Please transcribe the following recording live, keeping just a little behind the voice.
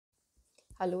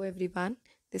Hello everyone,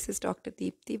 this is Dr.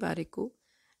 Deepthi Variku,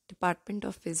 Department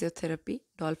of Physiotherapy,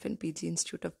 Dolphin PG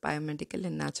Institute of Biomedical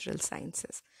and Natural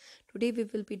Sciences. Today we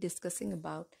will be discussing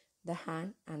about the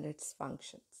hand and its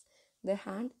functions. The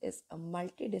hand is a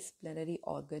multidisciplinary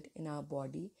organ in our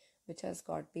body which has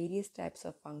got various types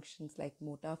of functions like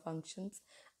motor functions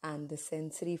and the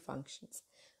sensory functions.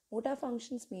 Motor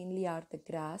functions mainly are the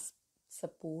grasp,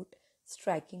 support,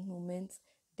 striking movements,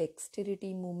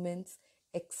 dexterity movements,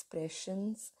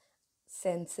 expressions,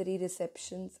 sensory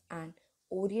receptions, and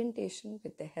orientation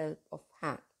with the help of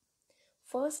hand.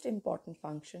 First important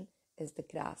function is the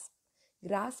grasp.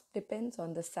 Grasp depends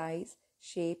on the size,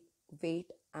 shape,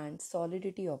 weight, and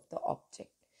solidity of the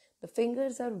object. The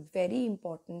fingers are very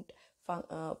important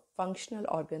functional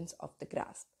organs of the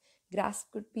grasp.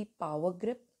 Grasp could be power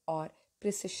grip or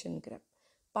precision grip.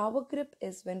 Power grip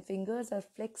is when fingers are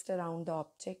flexed around the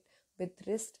object with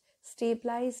wrist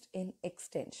stabilized in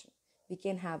extension. We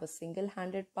can have a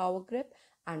single-handed power grip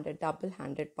and a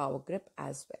double-handed power grip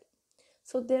as well.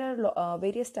 So there are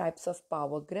various types of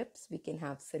power grips. We can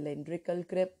have cylindrical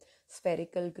grip,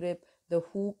 spherical grip, the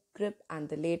hook grip, and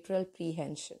the lateral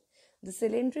prehension. The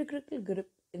cylindrical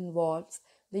grip involves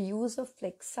the use of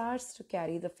flexors to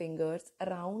carry the fingers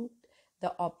around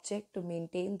the object to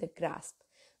maintain the grasp.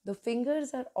 The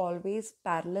fingers are always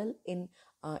parallel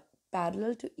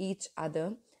to each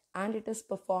other, and it is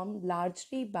performed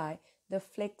largely by the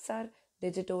flexor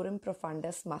digitorum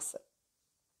profundus muscle.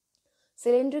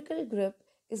 Cylindrical grip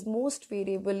is most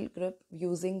variable grip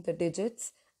using the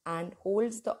digits and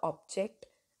holds the object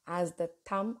as the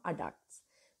thumb adducts.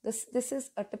 This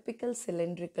is a typical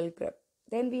cylindrical grip.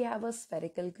 Then we have a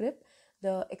spherical grip.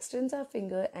 The extensor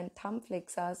finger and thumb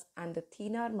flexors and the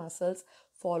thenar muscles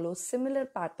follow similar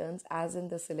patterns as in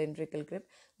the cylindrical grip.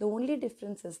 The only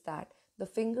difference is that the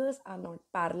fingers are not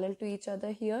parallel to each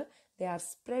other here. They are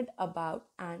spread about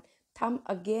and thumb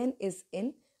again is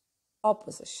in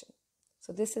opposition.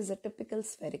 So this is a typical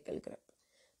spherical grip.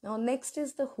 Now next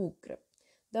is the hook grip.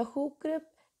 The hook grip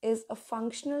is a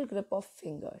functional grip of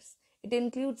fingers. It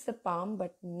includes the palm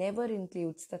but never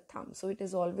includes the thumb. So it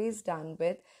is always done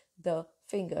with the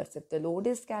fingers. If the load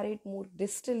is carried more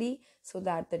distally so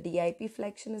that the DIP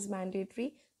flexion is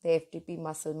mandatory, the FDP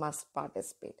muscle must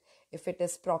participate. If it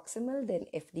is proximal, then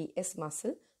FDS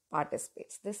muscle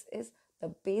participates. This is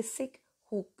the basic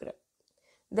hook grip.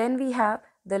 Then we have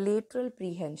the lateral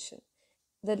prehension.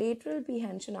 The lateral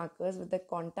prehension occurs when the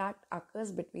contact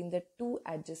occurs between the two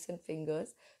adjacent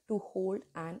fingers to hold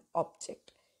an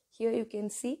object. Here you can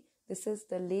see this is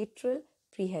the lateral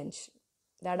prehension.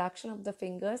 The adduction of the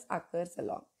fingers occurs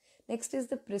along. Next is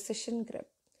the precision grip.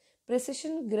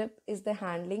 Precision grip is the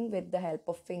handling with the help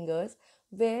of fingers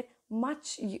where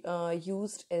much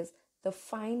used is the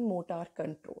fine motor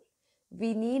control.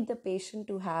 We need the patient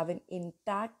to have an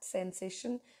intact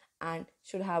sensation and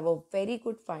should have a very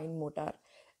good fine motor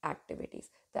activities.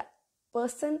 The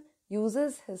person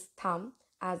uses his thumb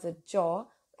as a jaw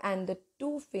and the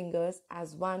two fingers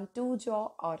as 1-2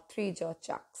 jaw or 3 jaw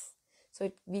chucks.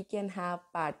 So we can have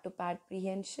pad to pad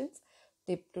prehensions,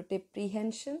 tip to tip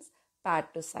prehensions,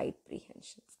 pad to side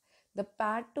prehensions. The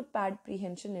pad to pad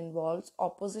prehension involves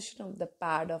opposition of the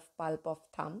pad of palp of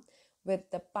thumb with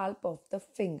the palp of the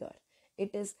finger.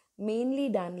 It is mainly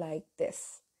done like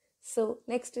this. So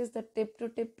next is the tip to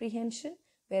tip prehension,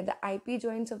 where the IP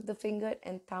joints of the finger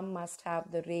and thumb must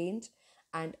have the range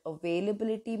and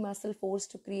availability muscle force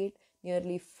to create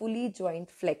nearly fully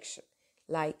joint flexion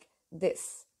like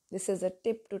this. This is a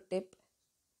tip to tip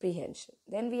prehension.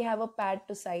 Then we have a pad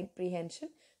to side prehension,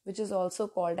 which is also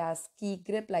called as key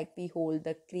grip, like we hold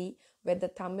the key, where the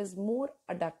thumb is more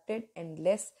adducted and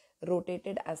less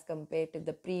rotated as compared to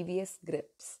the previous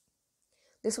grips.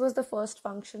 This was the first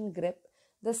function, grip.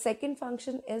 The second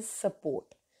function is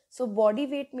support. So body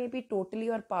weight may be totally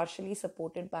or partially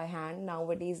supported by hand.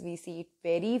 Nowadays we see it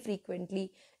very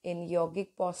frequently in yogic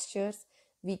postures.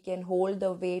 We can hold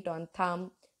the weight on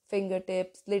thumb,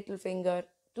 fingertips, little finger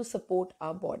to support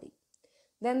our body.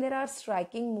 Then there are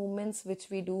striking movements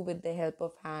which we do with the help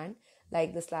of hand,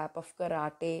 like the slap of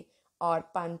karate or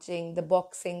punching, the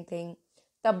boxing thing.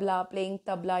 Tabla, playing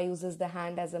tabla uses the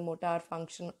hand as a motor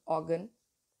function organ.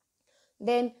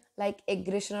 Then like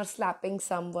aggression or slapping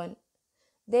someone.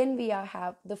 Then we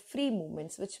have the free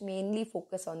movements which mainly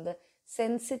focus on the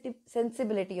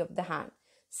sensibility of the hand.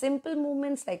 Simple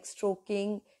movements like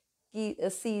stroking,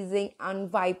 seizing,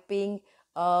 unwiping,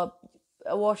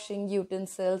 washing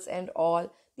utensils and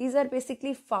all. These are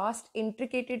basically fast,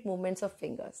 intricate movements of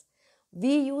fingers.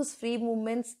 We use free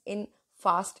movements in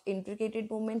fast,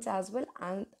 intricate movements as well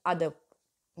and other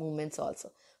movements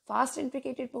also. Fast,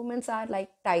 intricate movements are like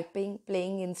typing,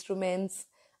 playing instruments,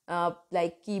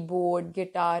 like keyboard,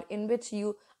 guitar, in which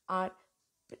you are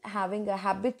having a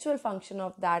habitual function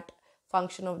of that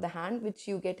function of the hand, which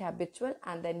you get habitual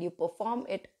and then you perform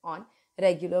it on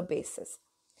regular basis.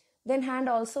 Then hand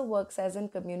also works as in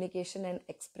communication and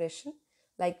expression.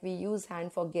 Like we use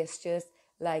hand for gestures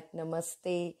like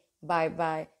namaste, bye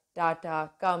bye,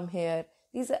 tata, come here.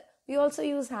 We also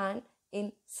use hand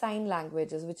in sign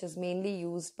languages, which is mainly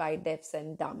used by deafs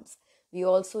and dumbs. We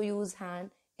also use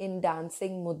hand in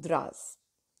dancing mudras.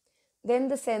 Then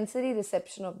the sensory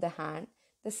reception of the hand.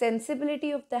 The sensibility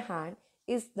of the hand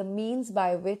is the means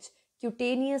by which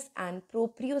cutaneous and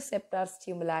proprioceptor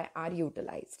stimuli are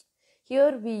utilized.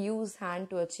 Here we use hand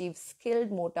to achieve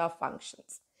skilled motor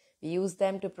functions. We use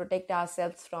them to protect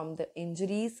ourselves from the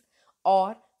injuries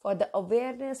or for the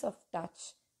awareness of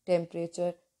touch,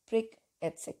 temperature, prick,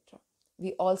 etc.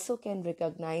 We also can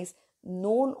recognize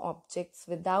known objects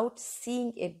without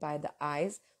seeing it by the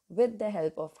eyes with the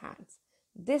help of hands.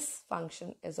 This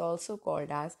function is also called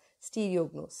as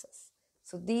stereognosis.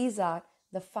 So these are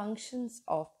the functions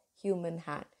of human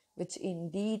hand, which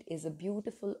indeed is a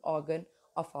beautiful organ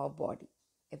of our body.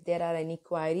 If there are any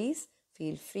queries,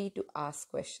 feel free to ask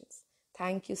questions.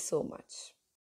 Thank you so much.